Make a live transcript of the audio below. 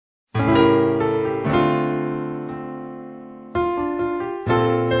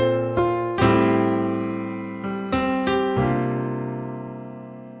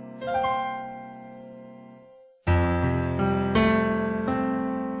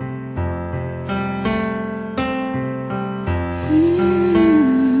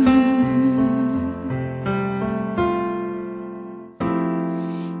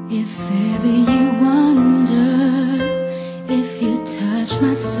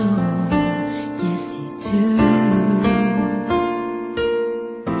soul, yes you do.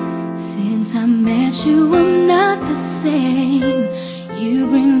 Since I met you, I'm not the same. You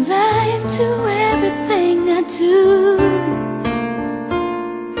bring life to everything I do.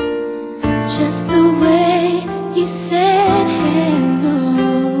 Just the way you said hello,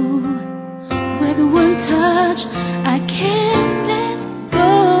 with one touch I can't let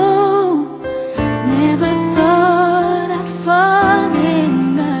go. Never thought I'd fall in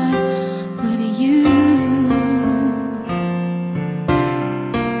love with you.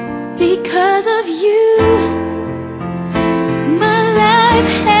 Because of you, my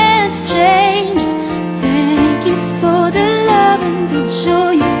life has changed. Thank you for the love and the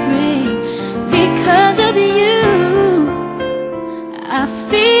joy you bring. Because of you, I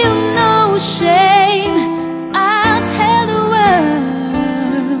feel no shame. I'll tell the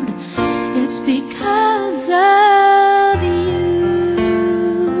world it's because of you.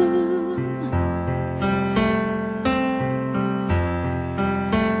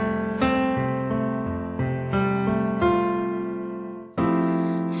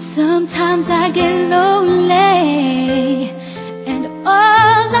 Sometimes I get lonely, and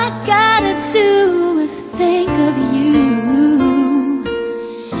all I gotta do is think of you.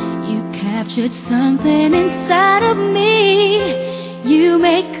 You captured something inside of me. You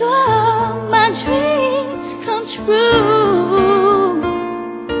make all my dreams come true.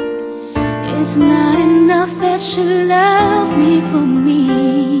 It's not enough that you love me for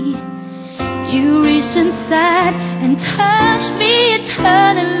me. You reached inside and touched me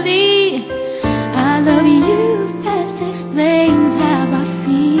eternally. I love you best explains how